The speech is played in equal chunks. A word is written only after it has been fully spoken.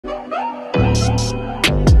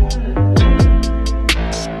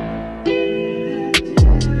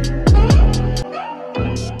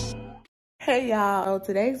y'all?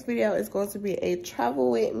 Today's video is going to be a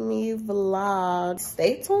travel with me vlog.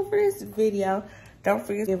 Stay tuned for this video. Don't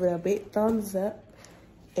forget to give it a big thumbs up.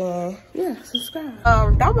 And yeah, subscribe.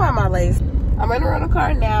 Don't mind my lace. I'm in the rental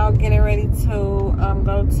car now, getting ready to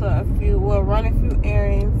go to run a few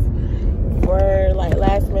errands for like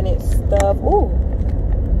last minute stuff. Ooh,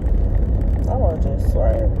 I want to just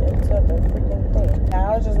swerve into the freaking thing.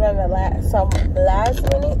 I was just running some last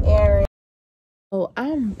minute errands. So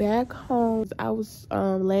I'm back home. I was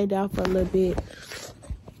laying down for a little bit.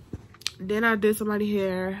 Then I did somebody's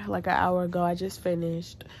hair like an hour ago. I just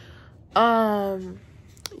finished. Yeah,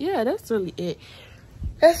 that's really it.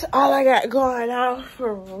 That's all I got going on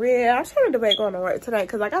for real. I'm trying to debate going to work tonight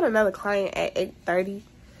because I got another client at 8:30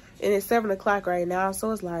 and it's 7 o'clock right now.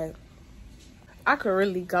 So it's like, I could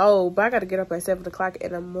really go, but I got to get up at 7 o'clock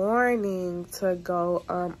in the morning to go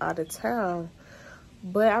out of town.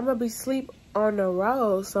 But I'm going to be asleep on the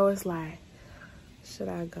road. So it's like, should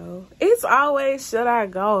I go? It's always, should I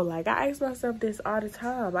go? Like, I ask myself this all the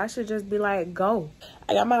time. I should just be like, go.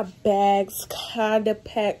 I got my bags kind of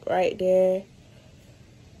packed right there.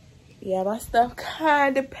 Yeah, my stuff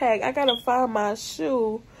kind of packed. I got to find my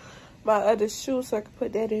shoe, my other shoe, so I can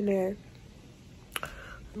put that in there.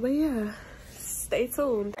 But yeah, stay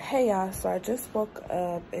tuned. Hey, y'all. So I just woke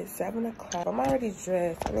up at 7 o'clock. I'm already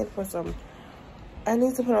dressed. I need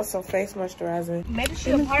to put on some face moisturizer. Maybe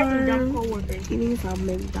she'll part from your coworker. He needs some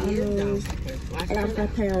McDonald's. I got to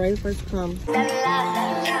pay already first come. Oh my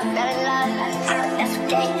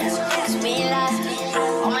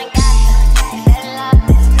God.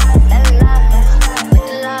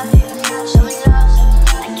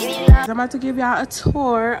 I'm about to give y'all a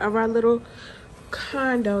tour of our little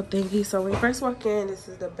condo thingy. So when you first walk in, this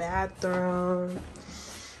is the bathroom.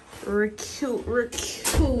 Real cute, real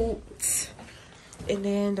cute. And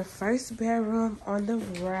then the first bedroom on the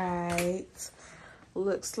right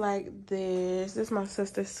looks like this. This is my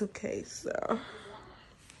sister's suitcase. So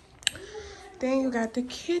then you got the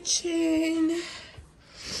kitchen.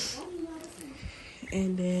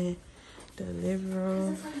 And then the living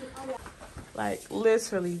room. Like,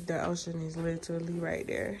 literally, the ocean is literally right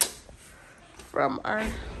there from our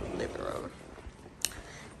living room.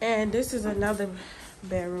 And this is another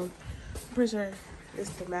bedroom. I'm pretty sure it's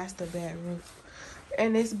the master bedroom.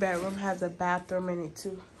 And this bedroom has a bathroom in it,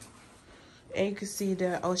 too. And you can see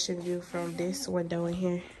the ocean view from this window in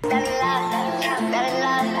here. Oh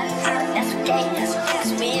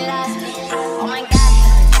my God.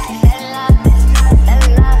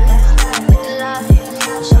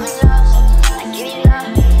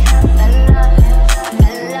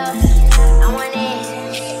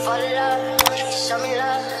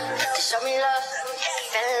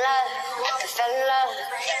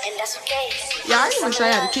 Yeah, I didn't even show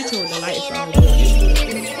y'all the kitchen with the lights on.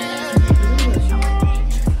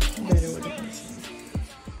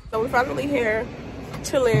 So we finally here,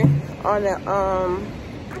 chilling on the I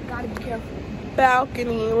gotta be careful.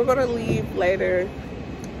 balcony. We're gonna leave later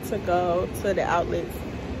to go to the outlets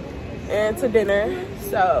and to dinner.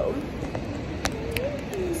 So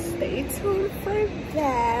stay tuned for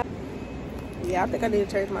that. Yeah, I think I need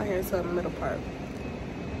to change my hair to the middle part.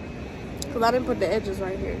 Because I didn't put the edges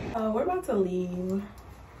right here. We're about to leave.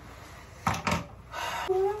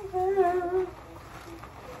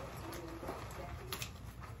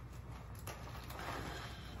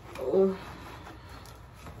 Ooh.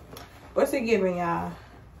 What's it giving, y'all?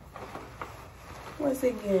 What's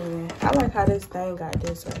it giving? I like how this thing got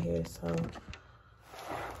this right here. So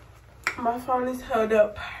my phone is held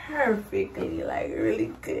up perfectly, like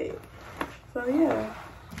really good. So yeah.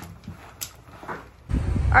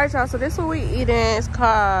 Alright, y'all, so this is what we eating. It's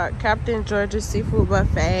called Captain George's Seafood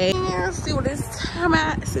Buffet. Yeah, see what it's time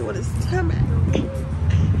at. See what it's time at.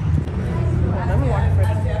 Let me walk for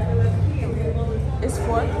It's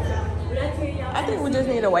 4. I think we just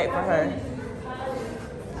need to wait for her.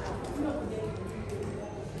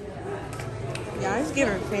 Yeah, it's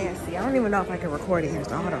getting fancy. I don't even know if I can record it here,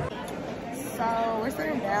 so hold on. So we're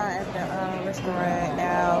sitting down at the restaurant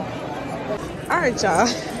now. Alright, y'all.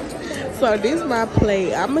 So this is my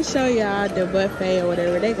plate. I'm gonna show y'all the buffet or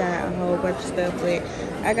whatever. They got a whole bunch of stuff with.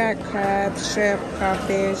 I got crabs, shrimp,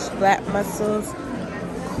 crawfish, black mussels,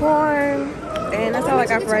 corn, and that's all I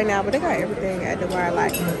got for right now. But they got everything at the bar,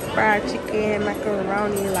 like fried chicken,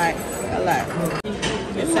 macaroni, like a lot.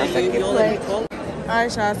 It's my second plate.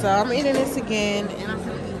 Alright, y'all. So I'm eating this again, and I'm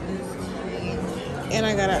gonna eat this. And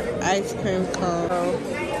I got an ice cream cone.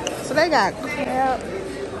 So they got crab.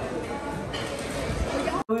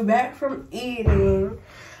 We're back from eating.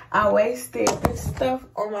 I wasted this stuff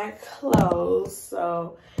on my clothes,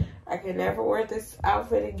 so I can never wear this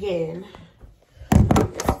outfit again.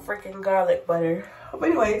 freaking garlic butter. But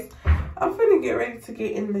anyways, I'm finna get ready to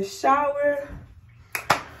get in the shower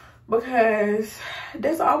because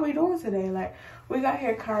that's all we doing today. Like, we got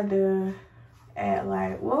here kind of at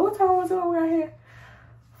like, well, what time was it when we got here?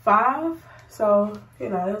 5. So, you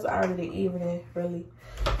know, it was already the evening, really.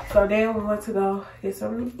 So then we went to go get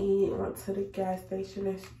something to eat. Went to the gas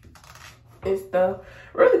station and stuff.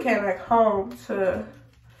 Really came back home to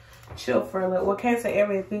chill for a little. Well, can't say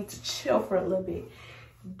Airbnb, to chill for a little bit.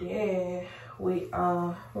 Then we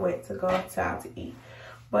went to go outside to eat.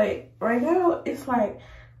 But right now it's like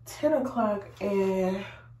 10 o'clock and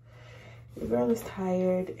the girl is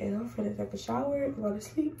tired and I'm finna take a shower and go to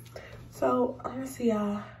sleep. So I'm gonna see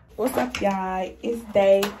y'all. What's up, y'all? It's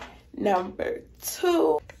day number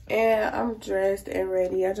 2 and I'm dressed and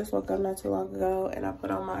ready. I just woke up not too long ago and I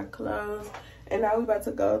put on my clothes and now we about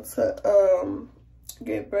to go to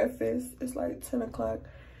get breakfast. It's like 10 o'clock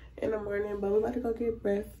in the morning, but we about to go get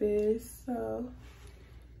breakfast. So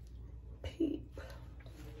peep,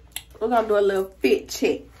 we're gonna do a little fit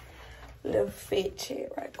check.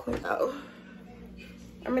 Right quick. Oh,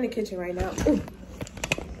 I'm in the kitchen right now. Ooh.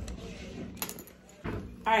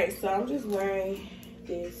 All right, so I'm just wearing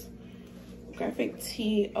this graphic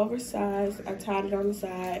tee, oversized. I tied it on the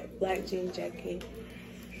side, black jean jacket.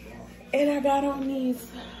 And I got on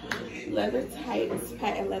these leather tights,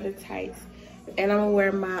 patent leather tights. And I'm gonna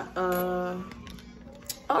wear my, I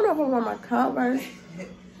don't know if I'm wearing my Converse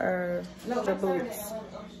or the boots.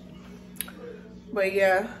 But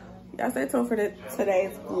yeah, y'all stay tuned for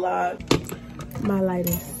today's vlog. My light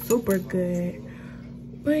is super good.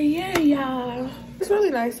 But yeah, y'all. It's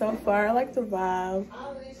really nice so far. I like the vibe.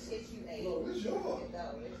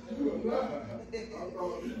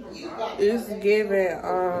 It's giving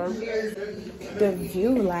the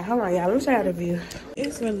view, like, hold on y'all, let me show y'all the view.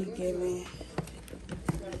 It's really giving.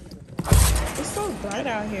 It's so bright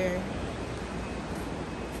out here.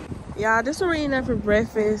 Y'all, this is what we're eating for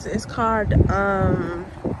breakfast. It's called I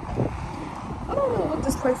don't know what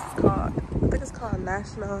this place is called. I think it's called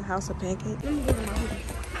National House of Pancakes.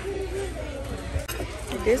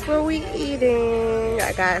 This is what we eating.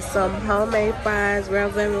 I got some homemade fries,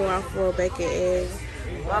 ground lemon waffle, bacon, eggs.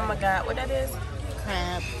 Mama got, what that is?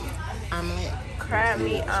 Crab omelet. Crab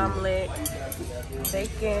meat omelet,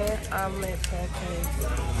 bacon omelet pancakes.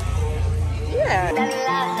 Yeah.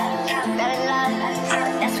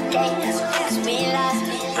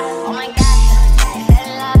 Oh my God.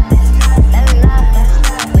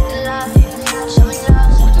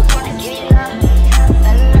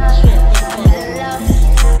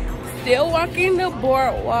 Still walking the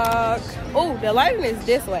boardwalk. Oh, the lighting is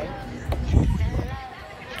this way.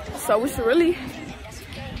 So we should really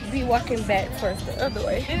be walking back towards the other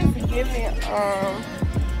way. It is giving,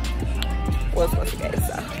 what's supposed to get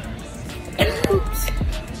so. Oops.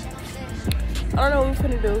 I don't know what we're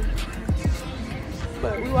gonna do.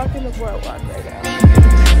 But we walking the boardwalk right now.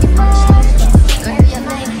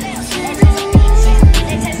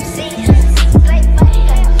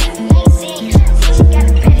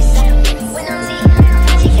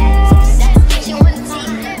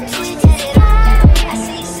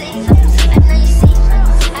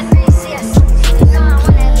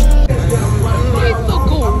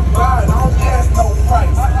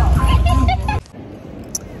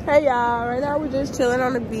 Hey y'all, right now we're just chilling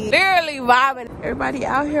on the beach, literally vibing. Everybody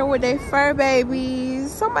out here with their fur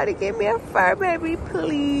babies. Somebody give me a fur baby,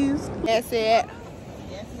 please. That's it.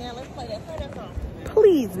 Yes, ma'am. Let's play that. Play that song.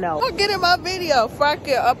 Please no. Don't get in my video. Fuck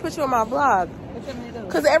it. I'll put you on my vlog. What you want me to do?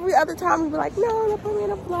 Cause every other time you be like, no, don't put me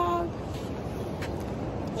in a vlog.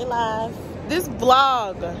 We live. This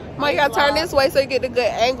vlog. Mom, you gotta turn this way so you get the good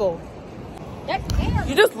angle. That's camera.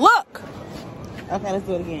 You just look. Okay, let's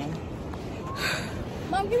do it again.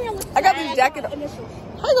 Mom, give me a look. I got this jacket. How you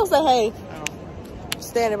gonna say hey? Oh.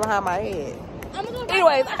 Standing behind my head.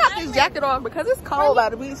 Anyways, I got this jacket on because it's cold by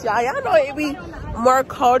the beach, y'all. Y'all know it be more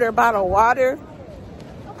colder by the water.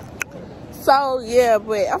 So yeah,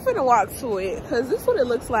 but I'm finna walk to it because this is what it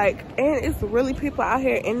looks like. And it's really people out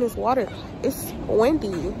here in this water. It's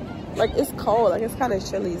windy. Like, it's cold. Like, it's kind of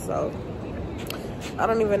chilly. So I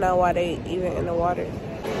don't even know why they even in the water.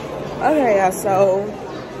 Okay, y'all. So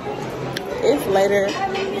it's later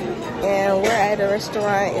and we're at a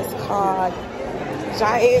restaurant. It's called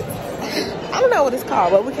Giant. I don't know what it's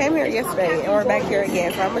called, but we came here yesterday and we're back here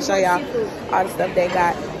again. So I'm gonna show y'all all the stuff they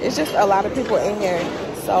got. It's just a lot of people in here,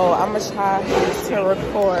 so I'm gonna try to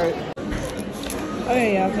record.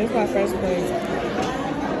 Okay, y'all, so it's my first place.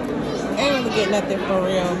 I ain't really get nothing for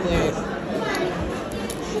real, but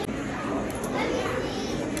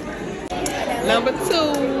number 2.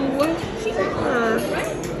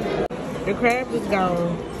 The crab is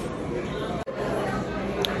gone.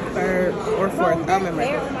 3rd or 4th. I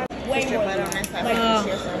remember. Put your butt on that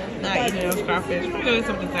side. Not eating those crawfish. We're doing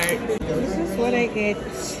something third. This is what I get.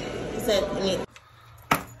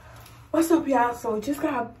 What's up, y'all? So just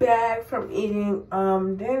got back from eating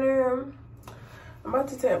dinner. I'm about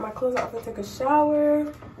to take my clothes off and take a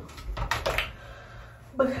shower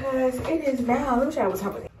because it is now. Let me show you what's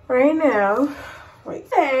happening right now. Wait,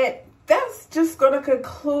 that's just gonna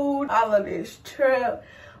conclude all of this trip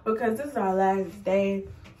because this is our last day,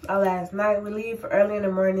 our last night. We leave early in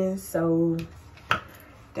the morning, so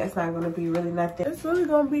that's not gonna be really nothing. It's really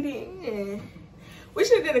gonna be the end. We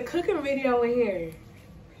should have did a cooking video in here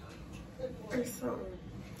or something.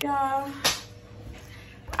 Y'all,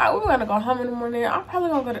 we're gonna go home in the morning. I'm probably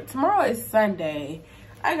gonna go to, tomorrow is Sunday.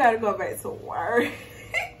 I gotta go back to work.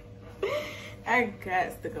 I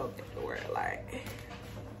got to go back to work. Like,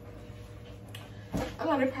 I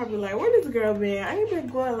know they're probably like, where this girl been? I ain't been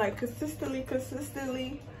going like consistently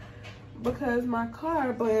because my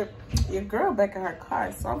car, but your girl back in her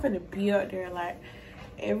car, so I'm gonna be up there like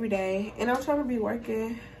every day. And I'm trying to be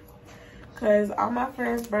working because on my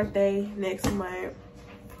friend's birthday next month,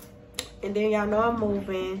 and then y'all know I'm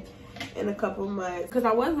moving in a couple months because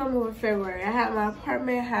I was gonna move in February. I had my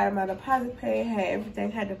apartment, had my deposit paid, had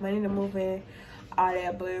everything, had the money to move in, all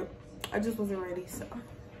that, but I just wasn't ready. So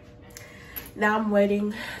now I'm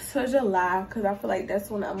waiting till July because I feel like that's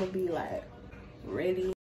when I'm gonna be like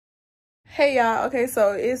ready. Hey y'all, okay,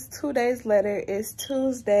 so it's 2 days later. It's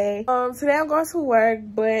Tuesday. Today I'm going to work,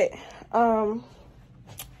 but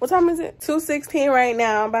what time is it? 2:16 right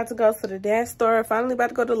now. I'm about to go to the dance store. Finally about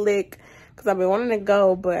to go to Lick because I've been wanting to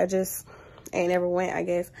go, but I just ain't never went, I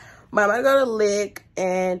guess. But I'm about to go to Lick,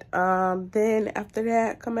 and then after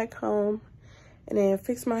that, come back home and then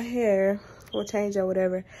fix my hair or change or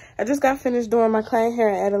whatever. I just got finished doing my client hair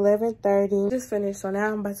at 11:30. Just finished, so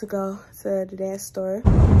now I'm about to go to the dance store.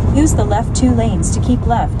 Use the left 2 lanes to keep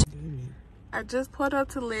left. I just pulled up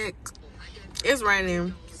to Lick. It's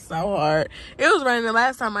raining so hard. It was raining the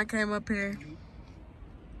last time I came up here.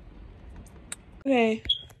 Okay.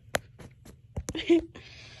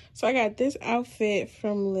 So I got this outfit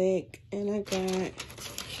from Lick, and I got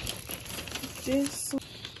this,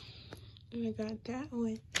 and I got that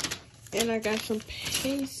one, and I got some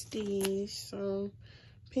pasties, some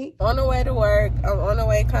pink. On the way to work. I'm on the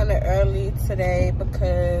way kind of early today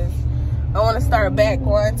because I want to start back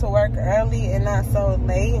going to work early and not so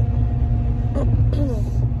late.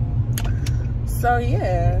 So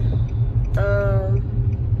yeah,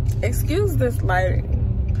 excuse this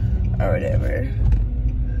lighting or whatever.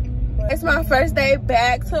 It's my first day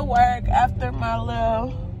back to work after my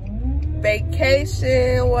little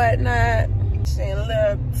vacation, whatnot. A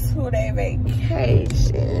little 2-day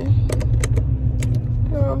vacation.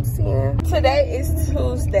 You know what I'm saying? Today is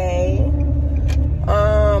Tuesday.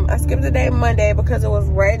 I skipped the day Monday because it was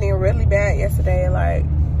raining really bad yesterday. Like,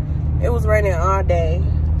 it was raining all day.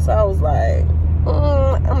 So I was like,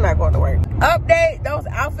 I'm not going to work. Update, those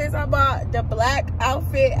outfits I bought, the black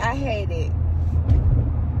outfit, I hate it.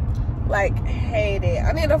 Like, hate it.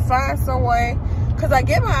 I need to find someone, because I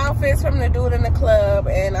get my outfits from the dude in the club,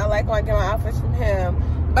 and I like when I get my outfits from him.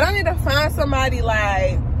 But I need to find somebody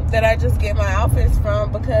like that I just get my outfits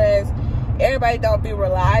from, because everybody don't be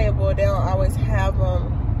reliable. They don't always have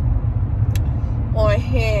them on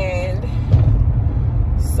hand.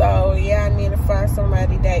 So yeah, I need to find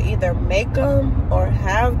somebody that either make them or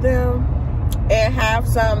have them, and have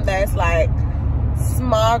some that's like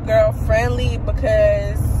small girl friendly,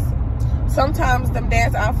 because sometimes them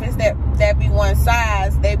dance outfits that be one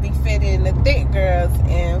size, they be fitting the thick girls,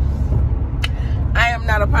 and I am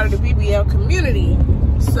not a part of the BBL community,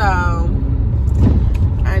 so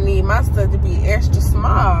I need my stuff to be extra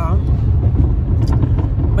small.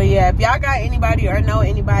 But yeah, if y'all got anybody or know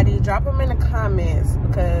anybody, drop them in the comments,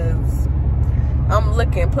 because I'm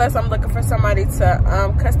looking. Plus, I'm looking for somebody to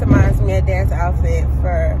customize me a dance outfit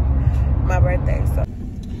for my birthday. So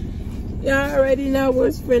y'all already know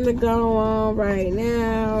what's finna go on right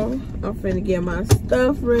now. I'm finna get my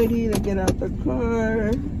stuff ready to get out the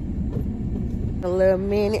car. A little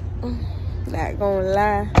minute, not gonna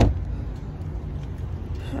lie.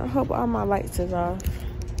 I hope all my lights is off,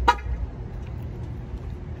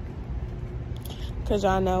 cause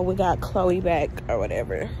y'all know we got Chloe back or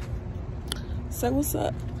whatever. So what's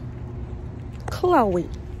up, Chloe?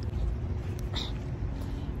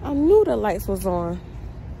 I knew the lights was on.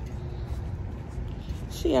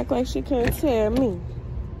 She act like she couldn't tell me.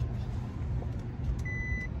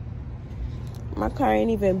 My car ain't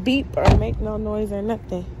even beep or make no noise or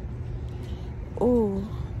nothing. Ooh.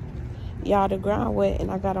 Y'all, the ground wet and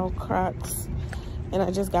I got on Crocs. And I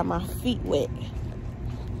just got my feet wet.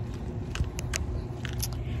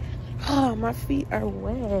 Oh, my feet are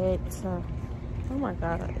wet. Oh my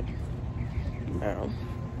god. No.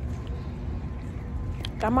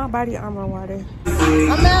 Got my body armor water.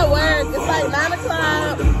 I'm at work. It's like 9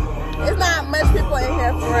 o'clock. It's not much people in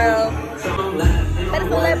here for real. But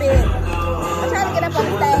it's a little bit. I'm trying to get up on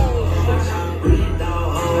the stage.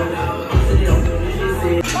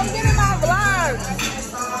 Come get in my vlog.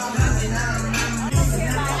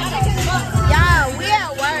 Y'all, we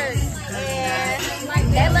at work. And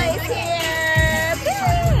Layla is here.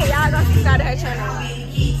 Y'all go subscribe to her channel.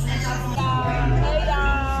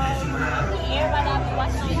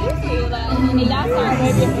 And y'all start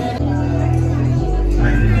waving.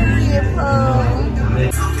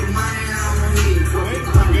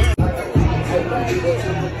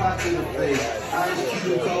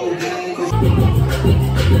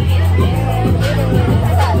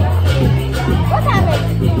 What time is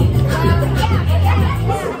it?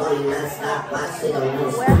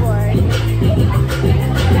 Where boy?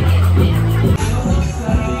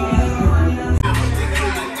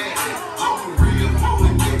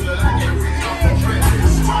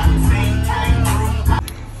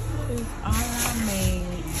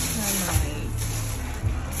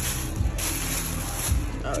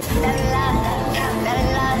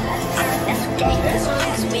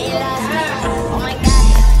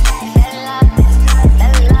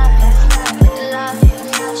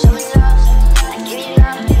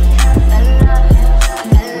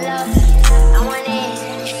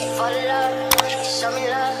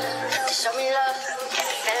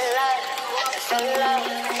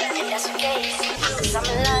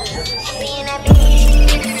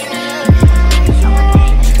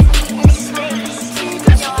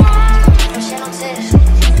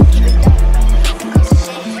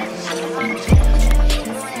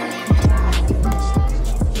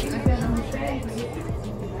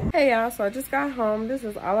 Hey y'all, so I just got home. This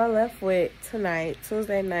is all I left with tonight,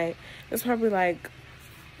 Tuesday night. It's probably like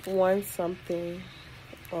 1 something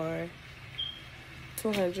or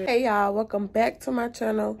 200. Hey y'all, welcome back to my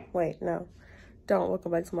channel. Wait, no, don't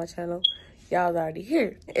welcome back to my channel. Y'all's already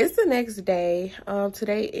here. It's the next day.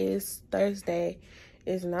 Today is Thursday.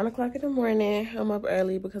 It's 9 o'clock in the morning. I'm up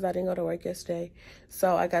early because I didn't go to work yesterday,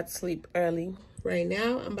 so I got to sleep early. Right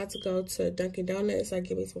now, I'm about to go to Dunkin' Donuts. I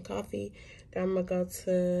get me some coffee. Then I'm gonna go to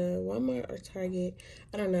Walmart or Target.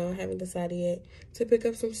 I don't know. I haven't decided yet. To pick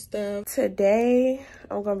up some stuff. Today,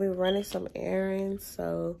 I'm gonna be running some errands.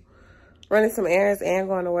 So, running some errands and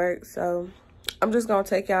going to work. So, I'm just gonna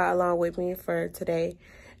take y'all along with me for today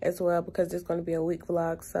as well because it's gonna be a week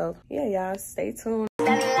vlog. So, yeah, y'all, stay tuned.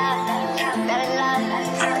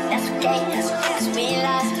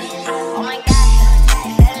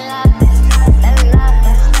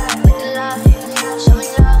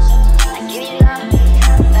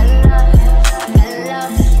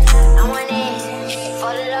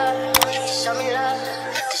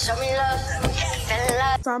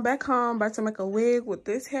 So I'm back home, about to make a wig with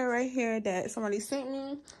this hair right here that somebody sent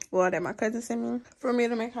me. Well, that my cousin sent me for me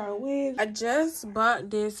to make her a wig. I just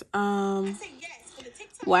bought this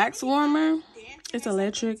wax warmer. It's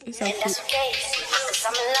electric. It's so cute.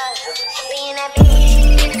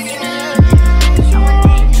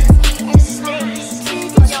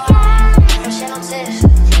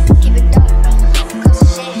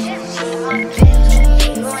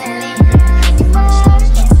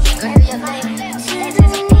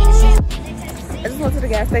 Went to the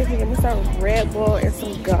gas station, get me some Red Bull and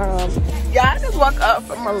some gum. Y'all, I just woke up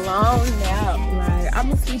from a long nap. Like, I'm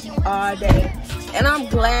gonna sleep all day. And I'm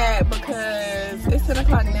glad because it's 10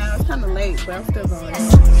 o'clock now. It's kind of late, but I'm still going.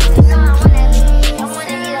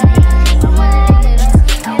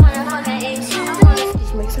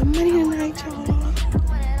 Just make some money tonight, y'all.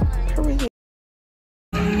 Hurry.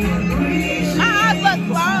 My eyes look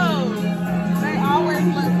closed. They always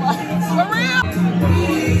look closed. For real?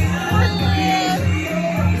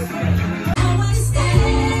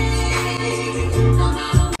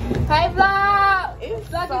 Hey vlog! It's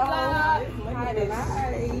Lucky so vlog!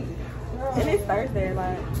 nice. And it's Thursday,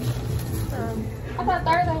 like. I thought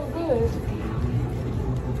Thursday was good.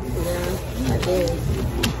 Yeah, I did.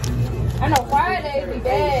 I know Friday be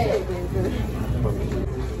bad.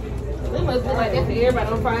 We must be like that for everybody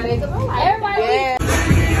on Friday. Cause I'm like, everybody. Yeah.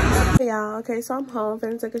 Hey y'all, okay, so I'm home,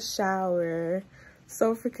 finna take a shower.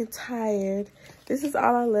 So freaking tired. This is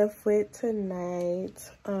all I left with tonight.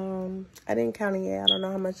 I didn't count it yet. I don't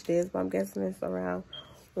know how much it is, but I'm guessing it's around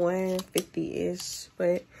 150-ish.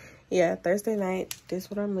 But yeah, Thursday night, this is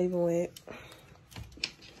what I'm leaving with.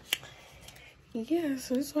 Yeah,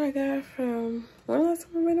 so this is what I got from, when last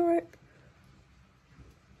time I went to work?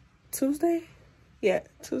 Tuesday? Yeah,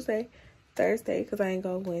 Tuesday, Thursday, because I ain't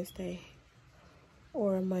go Wednesday.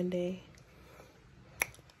 or a Monday.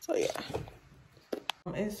 So yeah,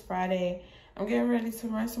 it's Friday. I'm getting ready to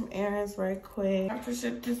run some errands right quick. I have to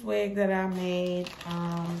ship this wig that I made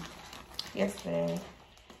yesterday.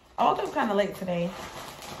 I woke up kind of late today.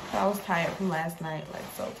 I was tired from last night, like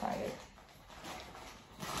so tired.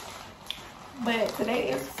 But today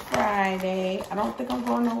is Friday. I don't think I'm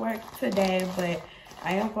going to work today, but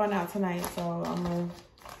I am going out tonight, so I'm gonna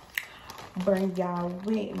bring y'all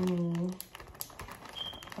with me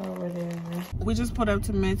over there. We just put up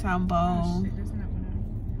to Midtown Bowl.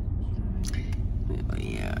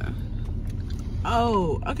 Yeah.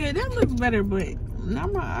 Oh, okay, that looks better, but now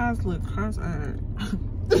my eyes look cross-eyed.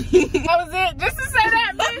 That was it, just to say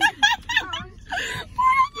that, bitch.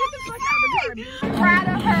 Proud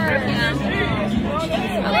of her.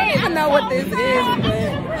 I know what this is, but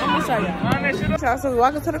I'm gonna show y'all. So we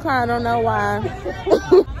walking to the car, I don't know why.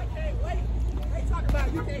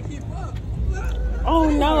 Oh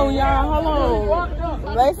no, y'all, hold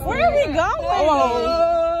on. Where are we going?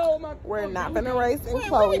 Hold on. We're not gonna race in Chloe.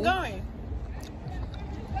 Where are we going?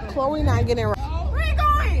 Chloe not getting race. Where are you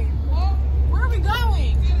going? Where are we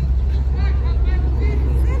going?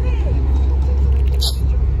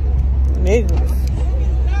 Niggas.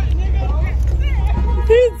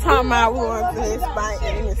 He's talking about we want to this spot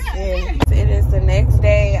in his skin. It is the next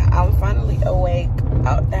day. I'm finally awake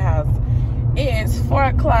out the house. It is 4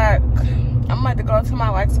 o'clock. I'm about to go to my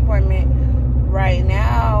wax appointment right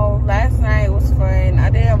now. Last night was fun. I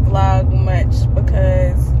didn't vlog much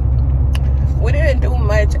because we didn't do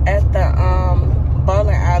much at the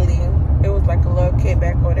bowling alley. It was like a little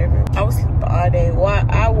kickback or whatever. I was sleeping all day. Well,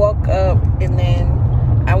 I woke up and then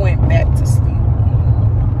I went back to sleep.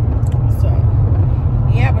 So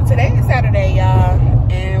yeah, but today is Saturday, y'all,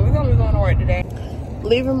 and we're gonna be going to work today.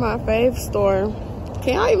 Leaving my fave store.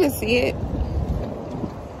 Can y'all even see it?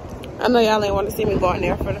 I know y'all ain't want to see me going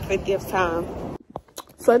there for the 50th time.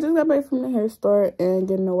 So I just got back from the hair store and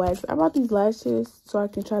getting the wax. I bought these lashes so I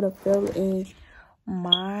can try to fill in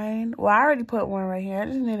mine. Well, I already put one right here. I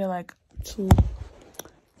just needed like 2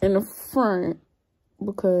 in the front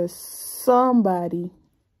because somebody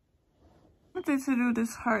wanted to do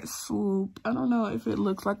this heart swoop. I don't know if it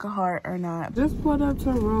looks like a heart or not. Just pulled up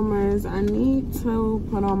to Rumors. I need to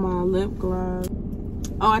put on my lip gloss.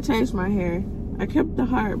 Oh, I changed my hair. I kept the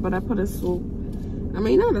heart, but I put a swoop. I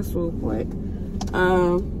mean, not a swoop, what?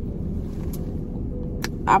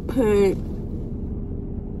 I put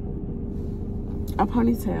a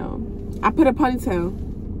ponytail. I put a ponytail.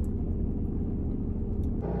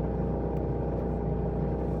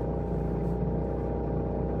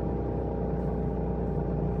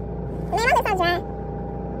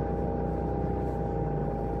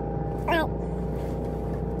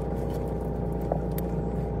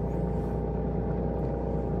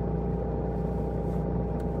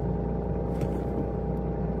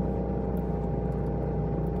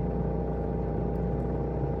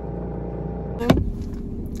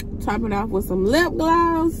 Top it off with some lip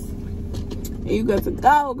gloss and you good to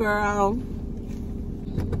go, girl.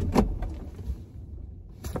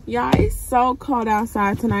 Y'all, it's so cold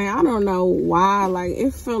outside tonight. I don't know why. Like,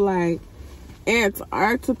 it feel like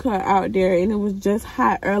Antarctica out there, and it was just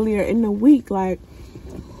hot earlier in the week. Like,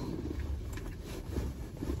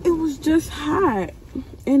 it was just hot,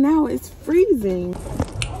 and now it's freezing.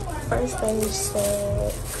 First stage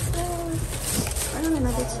said, I got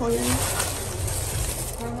another toy.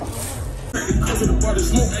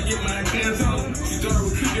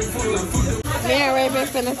 Me and Raven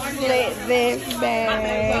finna split this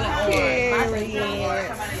bag. Period.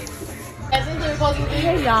 Technically, we're supposed to leave.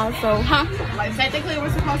 Hey y'all, so Like, technically,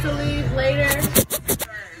 we're supposed to leave later.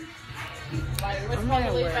 Like, we're supposed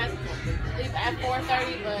to leave at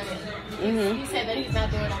 4:30, but he said that he's not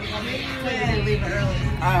doing it on Monday. We're leaving early.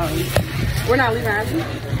 we're not leaving after.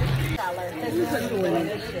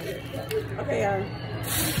 Okay, y'all.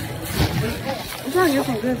 I'm trying to get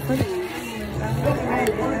some good footage.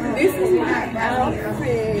 This is my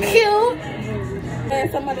outfit. Cute.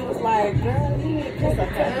 And somebody was like, girl, you need to cut the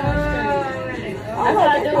That's what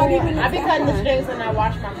I do. I be cutting the strings and I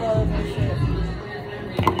wash my clothes and shit.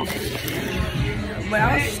 But I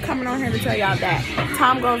was just coming on here to tell y'all that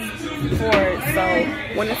time goes forward. So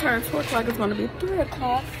when it turns 2 o'clock, it's going to be 3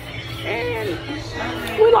 o'clock. And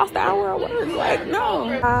we lost an hour of work. Like,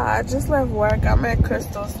 no. I just left work. I'm at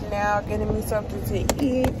Crystal's now getting me something to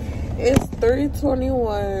eat. It's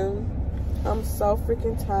 3:21. I'm so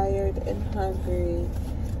freaking tired and hungry.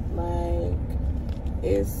 Like,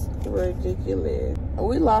 it's ridiculous.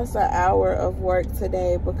 We lost an hour of work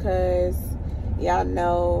today because y'all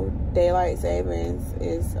know daylight savings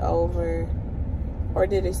is over. Or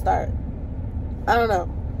did it start? I don't know.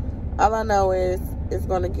 All I know is it's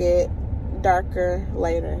gonna get darker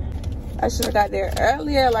later. I should have got there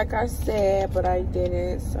earlier, like I said, but I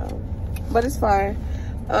didn't, so. But it's fine.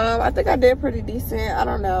 I think I did pretty decent. I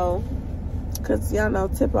don't know, cause y'all know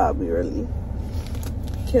tip out be really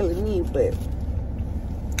killing me, but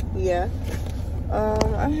yeah.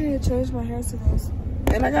 I had to change my hair to this,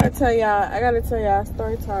 and I gotta tell y'all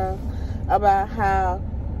story time about how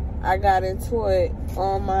I got into it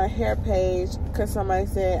on my hair page because somebody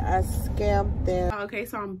said I scammed them. Okay,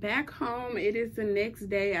 so I'm back home. It is the next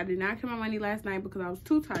day. I did not get my money last night because I was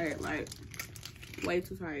too tired, like way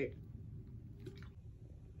too tired.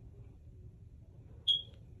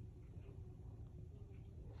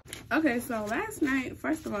 Okay, so last night,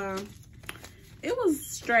 first of all, it was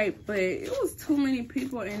straight, but it was too many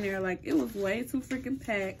people in there. Like, it was way too freaking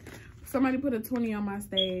packed. Somebody put a 20 on my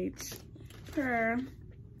stage.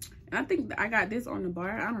 I think I got this on the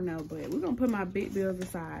bar. I don't know, but we're gonna put my big bills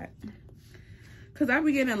aside. Cause I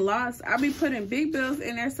be getting lost. I be putting big bills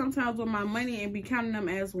in there sometimes with my money and be counting them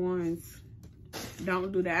as ones.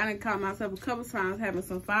 Don't do that. I done caught myself a couple times having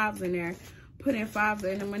some fives in there, putting fives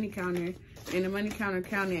in the money counter, and the money counter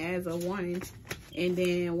counting as a one. And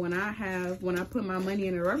then when I put my money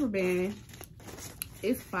in a rubber band,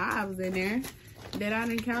 it's fives in there that I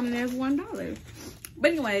didn't count it as $1.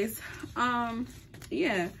 But anyways,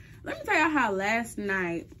 yeah. Let me tell y'all how last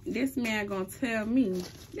night this man gonna tell me,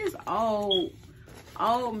 this old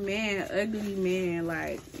man, ugly man,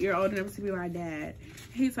 like, you're old enough to be my dad.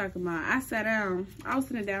 He talking about, I sat down, I was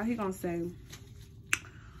sitting down, he gonna say,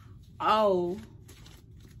 oh,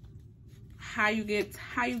 how you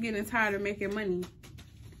getting tired of making money?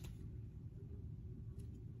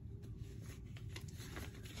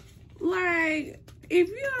 Like, if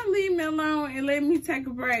you don't leave me alone and let me take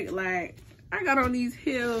a break, like, I got on these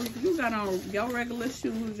heels, you got on your regular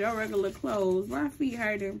shoes, your regular clothes, my feet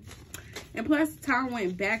hurting. And plus, the time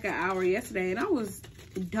went back an hour yesterday, and I was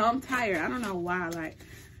dumb tired. I don't know why, like,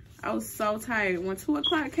 I was so tired. When 2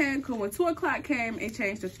 o'clock came, because when 2 o'clock came, it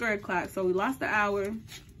changed to 3 o'clock, so we lost an hour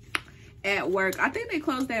at work. I think they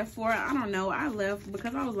closed at 4, I don't know. I left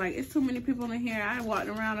because I was like, it's too many people in here. I walked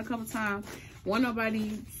around a couple times, wasn't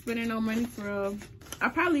nobody spending no money for real. I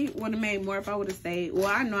probably would have made more if I would have stayed. Well,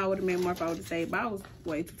 I know I would have made more if I would have stayed, but I was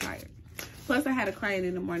way too tired. Plus, I had a client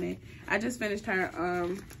in the morning. I just finished her,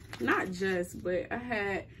 not just, but I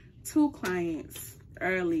had 2 clients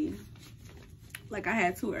early. Like, I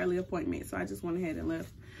had 2 early appointments, so I just went ahead and left.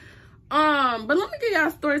 But let me give y'all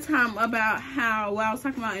a story time about how, what I was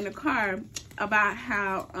talking about in the car, about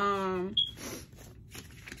how,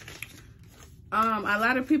 a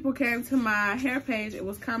lot of people came to my hair page. It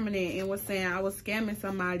was commenting and was saying I was scamming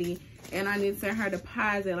somebody and I need to send her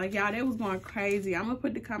deposit. Like, y'all, they was going crazy. I'm gonna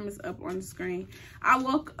put the comments up on the screen. I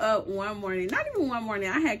woke up one morning, not even one morning,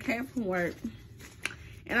 I had came from work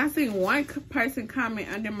and I seen one person comment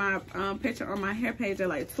under my picture on my hair page at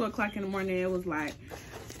like 2 o'clock in the morning. It was like,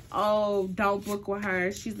 oh, don't book with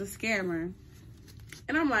her, she's a scammer.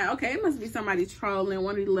 And I'm like, okay, it must be somebody trolling,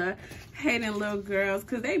 one of these little hating little girls,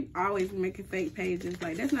 because they always making fake pages.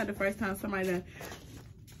 Like, that's not the first time somebody done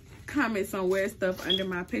comment some weird stuff under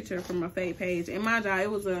my picture from a fake page. And mind y'all,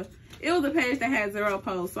 it was a page that had 0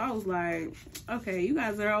 posts. So I was like, okay, you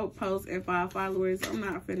got 0 posts and 5 followers. I'm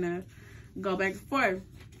not finna go back and forth.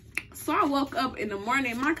 So I woke up in the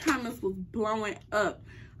morning, my comments was blowing up.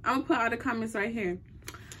 I'm gonna put all the comments right here.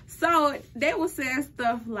 So they were saying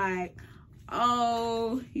stuff like,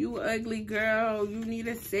 oh, you ugly girl, you need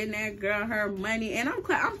to send that girl her money. And I'm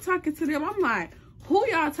talking to them, I'm like, who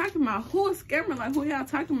y'all talking about? Who is scammer? Like, who y'all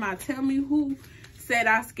talking about? Tell me who said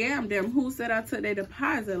I scammed them, who said I took their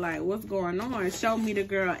deposit, like, what's going on? Show me the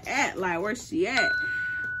girl at, like, where's she at?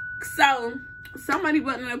 So somebody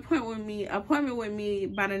booked an appointment with me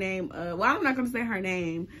by the name of, well, I'm not gonna say her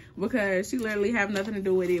name because she literally have nothing to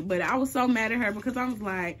do with it, but I was so mad at her because I was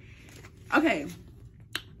like, okay,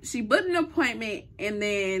 she booked an appointment and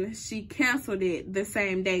then she canceled it the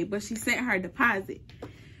same day, but she sent her deposit.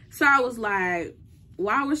 So I was like,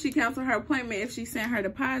 why would she cancel her appointment if she sent her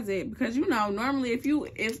deposit? Because, you know, normally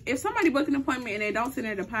if somebody book an appointment and they don't send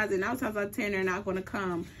their deposit, 9 times out of 10 they're not going to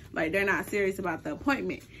come. Like, they're not serious about the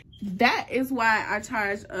appointment. That is why I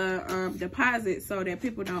charge a deposit, so that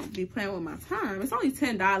people don't be playing with my time. It's only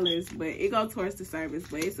 $10, but it goes towards the service,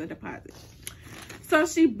 but it's a deposit. So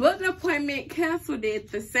she booked an appointment, canceled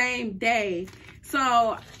it the same day.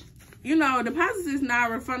 So, you know, deposits is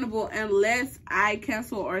not refundable unless I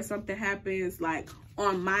cancel or something happens, like,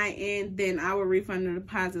 on my end, then I will refund the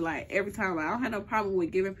deposit, like, every time. I don't have no problem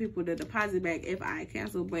with giving people the deposit back if I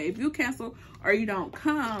cancel. But if you cancel or you don't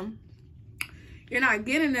come, you're not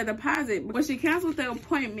getting the deposit. When she canceled the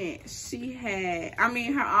appointment, she had,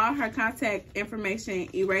 all her contact information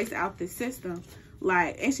erased out the system.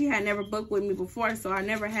 Like, and she had never booked with me before, so I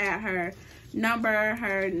never had her number,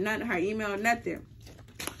 her email, nothing.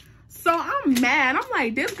 So I'm mad. I'm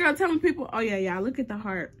like, this girl telling people, oh yeah, look at the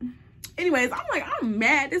heart. Anyways, I'm like, I'm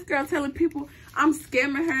mad. This girl telling people I'm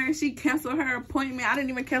scamming her and she canceled her appointment. I didn't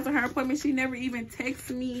even cancel her appointment. She never even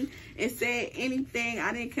texted me and said anything.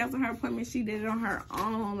 I didn't cancel her appointment. She did it on her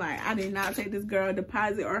own. Like, I did not take this girl a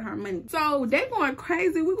deposit or her money. So they going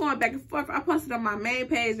crazy. We going back and forth. I posted on my main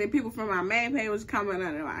page and people from my main page was commenting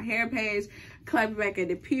on my hair page, clapping back at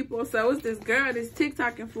the people. So it was this girl, this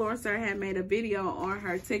TikTok influencer had made a video on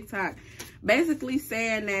her TikTok basically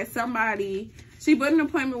saying that somebody, she booked an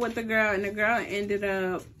appointment with the girl and the girl ended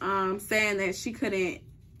up saying that she couldn't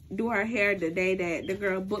do her hair the day that the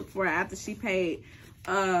girl booked for her after she paid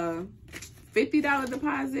 $50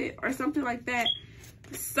 deposit or something like that.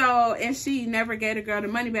 So, and she never gave the girl the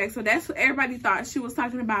money back. So that's what everybody thought she was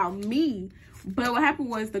talking about me. But what happened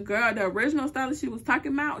was the girl, the original stylist she was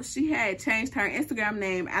talking about, she had changed her Instagram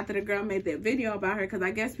name after the girl made that video about her, because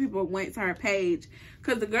I guess people went to her page.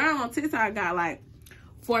 Because the girl on TikTok got like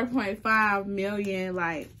 4.5 million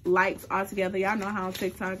like likes altogether. Y'all know how on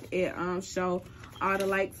TikTok it show all the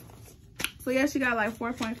likes. So yeah, she got like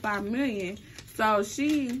 4.5 million. So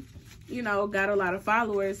she, you know, got a lot of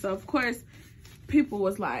followers. So of course people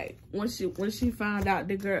was like, when she found out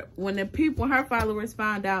the girl, when the people, her followers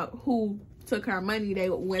found out who took her money, they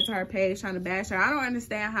went to her page trying to bash her. I don't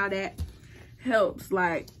understand how that helps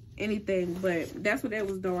like anything, but that's what they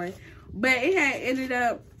was doing. But it had ended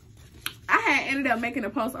up, I had ended up making a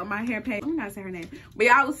post on my hair page. I'm not saying her name, but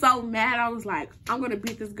y'all was so mad. I was like, I'm gonna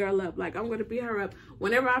beat this girl up. Like, I'm gonna beat her up.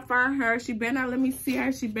 Whenever I find her, she better not let me see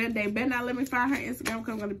her. They better not let me find her Instagram, because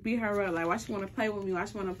I'm gonna beat her up. Like, why she wanna play with me? Why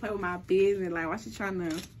she wanna play with my business? Like, why she trying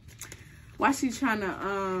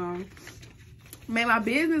to make my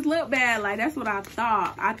business look bad? Like, that's what I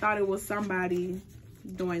thought. I thought it was somebody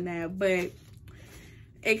doing that, but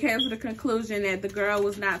it came to the conclusion that the girl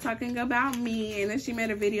was not talking about me. And then she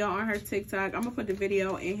made a video on her TikTok. I'm gonna put the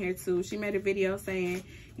video in here too. She made a video saying,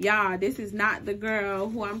 y'all, this is not the girl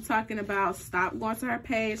who I'm talking about. Stop going to her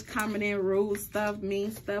page, commenting rude stuff,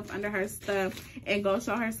 mean stuff under her stuff, and go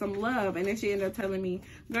show her some love. And then she ended up telling me,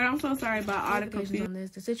 girl, I'm so sorry about all the confusion on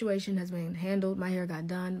this. The situation has been handled. My hair got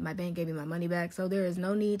done. My bank gave me my money back. So there is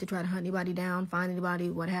no need to try to hunt anybody down, find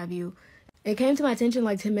anybody, what have you. It came to my attention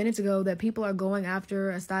like 10 minutes ago that people are going after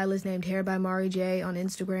a stylist named Hair by Mari J on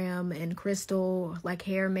Instagram, and Crystal, like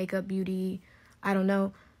hair, makeup, beauty, I don't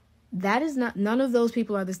know. That is not, none of those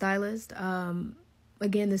people are the stylist.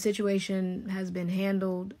 Again, the situation has been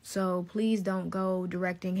handled, so please don't go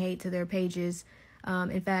directing hate to their pages.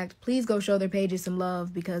 In fact, please go show their pages some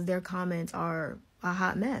love, because their comments are a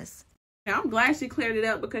hot mess. I'm glad she cleared it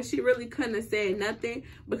up, because she really couldn't have said nothing,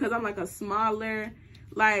 because I'm like a smaller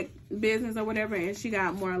like business or whatever, and she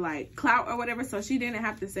got more like clout or whatever, so she didn't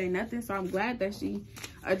have to say nothing. So I'm glad that she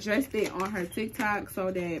addressed it on her TikTok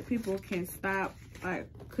so that people can stop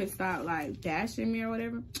like dashing me or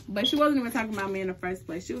whatever. But she wasn't even talking about me in the first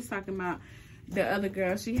place. She was talking about the other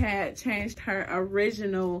girl. She had changed her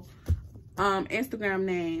original Instagram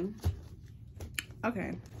name.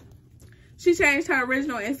 Okay, she changed her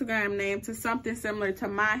original Instagram name to something similar to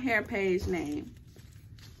my hair page name.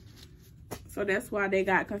 So that's why they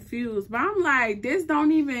got confused. But I'm like, this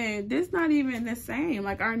not even the same.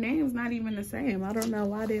 Like, our name's not even the same. I don't know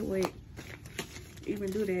why they would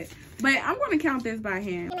even do that. But I'm going to count this by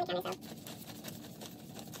hand. Oh,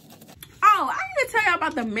 I need to tell y'all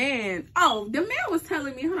about the man. Oh, the man was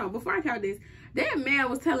telling me, hold on, before I count this, that man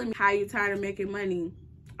was telling me, how you tired of making money?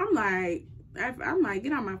 I'm like,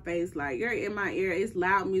 get out my face. Like, you're in my ear. It's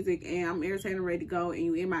loud music and I'm irritated and ready to go, and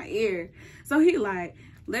you in my ear. So he like,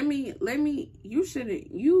 let me, you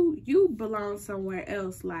shouldn't, you belong somewhere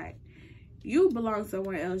else. Like, you belong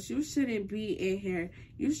somewhere else. You shouldn't be in here.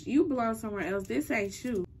 You belong somewhere else. This ain't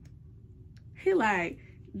you. He like,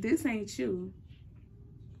 this ain't you.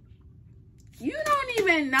 You don't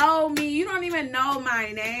even know me. You don't even know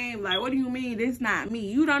my name. Like, what do you mean this not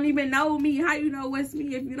me? You don't even know me. How you know what's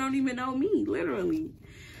me if you don't even know me? Literally.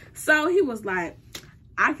 So he was like,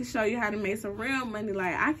 I can show you how to make some real money.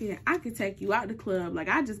 Like, I can take you out the club. Like,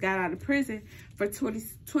 I just got out of prison for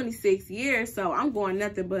 26 years, so I'm going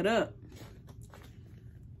nothing but up.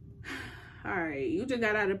 All right, you just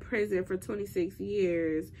got out of prison for 26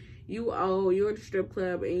 years. You're in the strip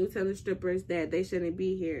club, and you telling the strippers that they shouldn't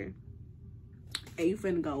be here. And you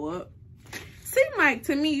finna go up. Seem like,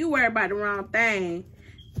 to me, you worry about the wrong thing.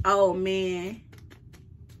 Oh, man.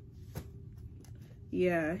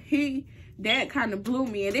 Yeah, that kind of blew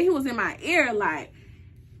me. And then he was in my ear like,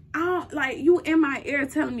 I don't, like, you in my ear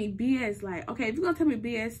telling me BS. Like, okay, if you're gonna tell me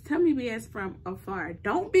BS, tell me BS from afar.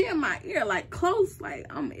 Don't be in my ear, like, close. Like,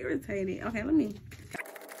 I'm irritated. Okay, let me.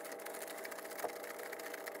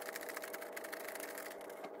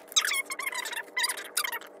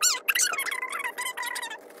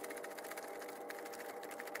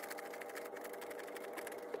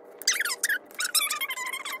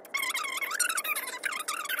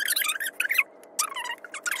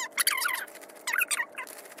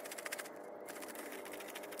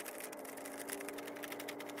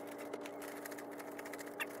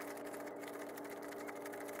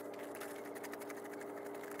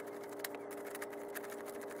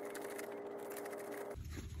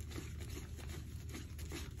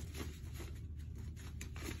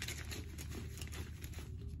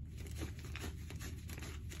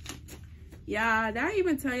 Y'all, did I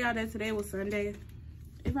even tell y'all that today was Sunday?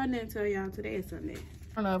 If I didn't tell y'all, today is Sunday.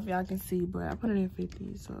 I don't know if y'all can see, but I put it in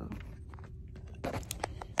 50, so.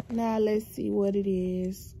 Now let's see what it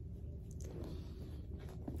is.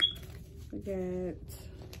 We got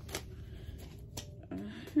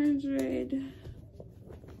 100,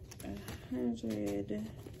 100,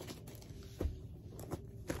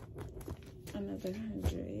 another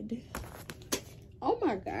 100. Oh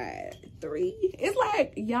my God, 3. It's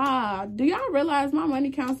like, y'all, do y'all realize my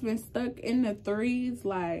money count's been stuck in the 3s?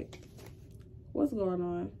 Like, what's going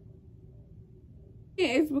on? Yeah,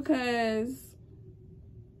 it's because,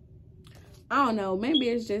 I don't know, maybe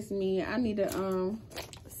it's just me. I need to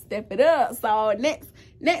step it up. So next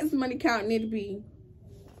money count need to be,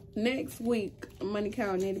 next week money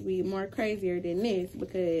count need to be more crazier than this,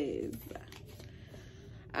 because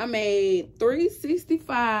I made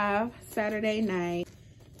 $365 Saturday night.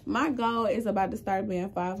 My goal is about to start being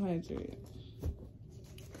 500,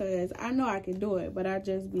 because I know I can do it, but I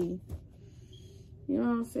just be, you know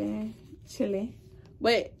what I'm saying, chilling.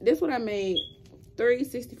 But this what I made,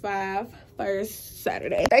 $365 first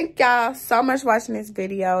Saturday. Thank y'all so much for watching this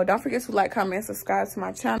video. Don't forget to like, comment, and subscribe to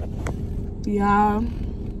my channel. Y'all,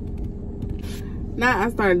 now I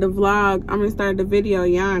started the vlog. I'm gonna start the video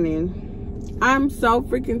yawning. I'm so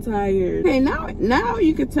freaking tired. Okay, now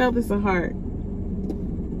you can tell this a heart.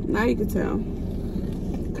 Now you can tell.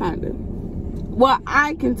 Kinda. Well,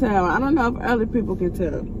 I can tell. I don't know if other people can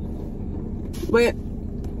tell. But,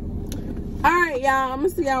 alright, y'all. I'm gonna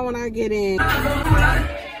see y'all when I get in.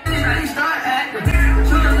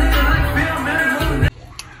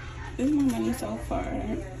 This is my money so far.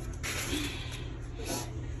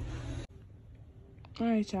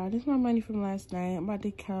 Alright, y'all, this is my money from last night. I'm about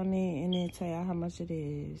to count it and then tell y'all how much it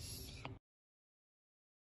is.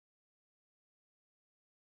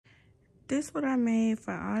 This is what I made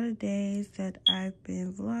for all the days that I've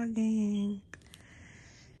been vlogging.